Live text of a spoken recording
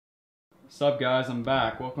Sup guys, I'm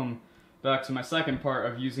back. Welcome back to my second part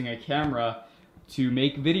of using a camera to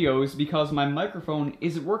make videos because my microphone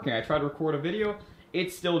isn't working. I tried to record a video,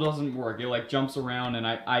 it still doesn't work. It like jumps around and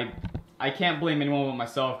I can't blame anyone but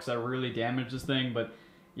myself because I really damaged this thing, but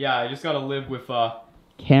yeah, I just gotta live with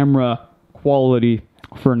camera quality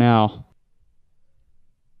for now.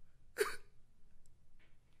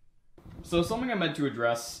 So something I meant to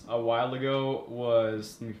address a while ago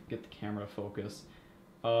was, let me get the camera to focus.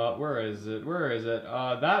 Where is it?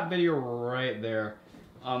 That video right there.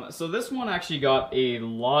 So this one actually got a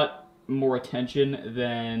lot more attention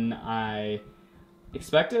than I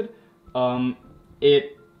expected.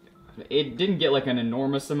 It didn't get like an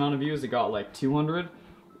enormous amount of views. It got like 200.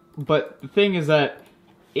 But the thing is that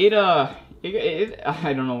I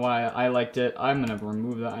don't know why I liked it. I'm gonna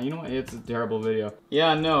remove that. You know what? It's a terrible video.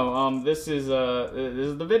 Yeah, no. This is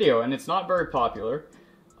the video, and it's not very popular.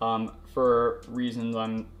 For reasons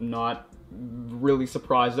I'm not really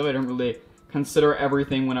surprised of. I didn't really consider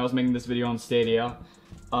everything when I was making this video on Stadia.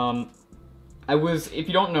 If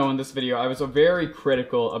you don't know, in this video, I was very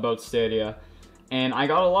critical about Stadia, and I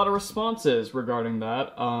got a lot of responses regarding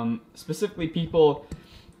that. Specifically people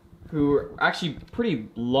who were actually pretty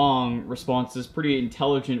long responses, pretty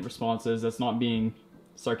intelligent responses, that's not being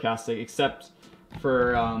sarcastic, except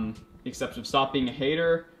for stop being a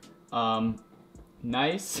hater,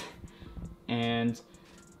 nice, and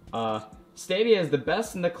Stadia is the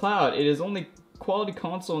best in the cloud. It is only quality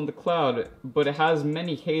console in the cloud, but it has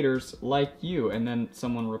many haters like you. And then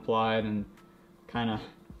someone replied and kind of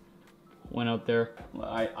went out there.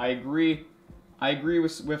 I agree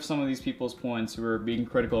with some of these people's points who are being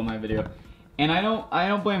critical of my video, and I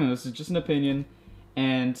don't blame them. This is just an opinion,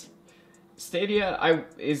 and Stadia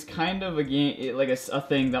is kind of a game, like a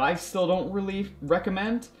thing that I still don't really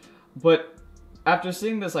recommend, but after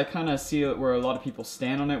seeing this, I kind of see where a lot of people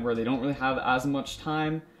stand on it, where they don't really have as much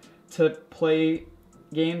time to play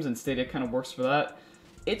games, and Stadia kind of works for that.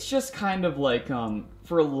 It's just kind of like,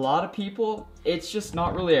 for a lot of people, it's just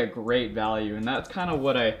not really a great value, and that's kind of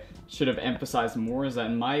what I should have emphasized more, is that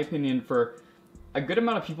in my opinion, for a good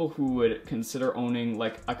amount of people who would consider owning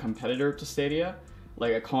like a competitor to Stadia,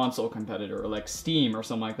 like a console competitor, or like Steam or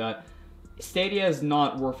something like that, Stadia is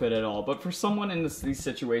not worth it at all. But for someone in these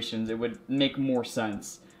situations, it would make more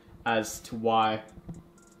sense as to why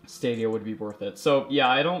Stadia would be worth it. So yeah,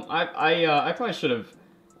 I probably should have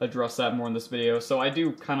addressed that more in this video. So I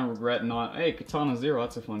do kind of regret not, hey, Katana Zero,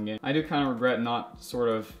 that's a fun game. I do kind of regret not sort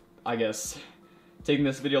of, I guess, taking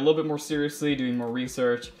this video a little bit more seriously, doing more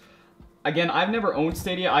research. Again, I've never owned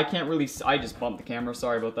Stadia. I just bumped the camera,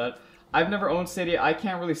 sorry about that. I've never owned Stadia. I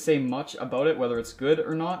can't really say much about it, whether it's good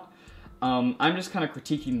or not. I'm just kind of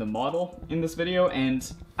critiquing the model in this video, and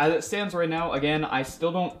as it stands right now, again, I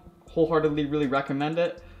still don't wholeheartedly really recommend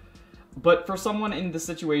it. But for someone in the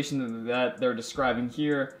situation that they're describing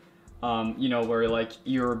here, you know, where like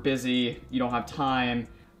you're busy, you don't have time,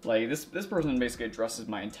 like this person basically addresses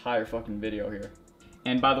my entire fucking video here.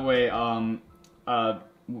 And by the way,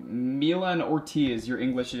 Milan Ortiz, your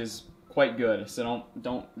English is quite good, so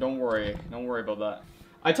don't worry about that.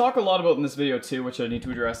 I talk a lot about in this video too, which I need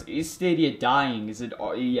to address. Is Stadia dying? Is it,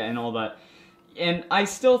 yeah, and all that. And I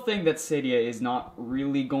still think that Stadia is not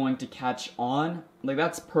really going to catch on. Like,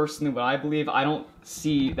 that's personally what I believe. I don't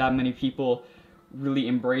see that many people really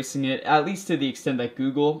embracing it, at least to the extent that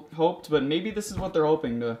Google hoped, but maybe this is what they're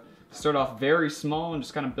hoping, to start off very small and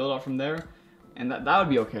just kind of build out from there. And that would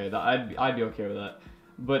be okay. I'd be okay with that.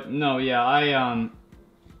 But no, yeah,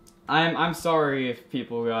 I'm sorry if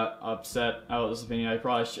people got upset about this opinion. I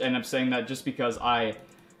probably should end up saying that just because I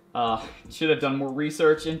should have done more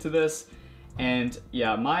research into this. And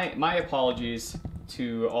yeah, my apologies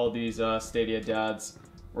to all these Stadia dads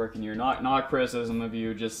working here. Not criticism of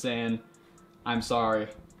you, just saying I'm sorry.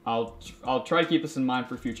 I'll try to keep this in mind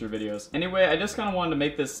for future videos. Anyway, I just kind of wanted to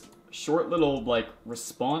make this short little like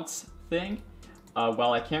response thing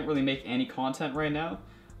while I can't really make any content right now.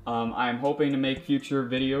 I'm hoping to make future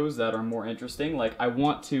videos that are more interesting. Like, I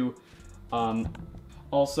want to,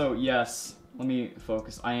 also, yes, let me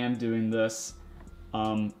focus. I am doing this.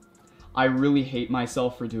 I really hate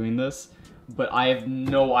myself for doing this, but I have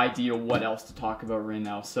no idea what else to talk about right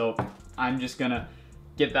now. So I'm just gonna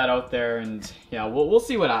get that out there, and yeah, we'll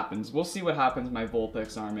see what happens. We'll see what happens with my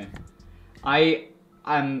Volpix army. I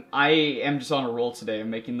am just on a roll today. I'm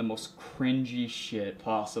making the most cringy shit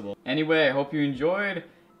possible. Anyway, I hope you enjoyed.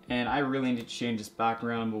 And I really need to change this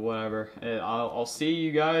background, but whatever. I'll see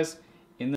you guys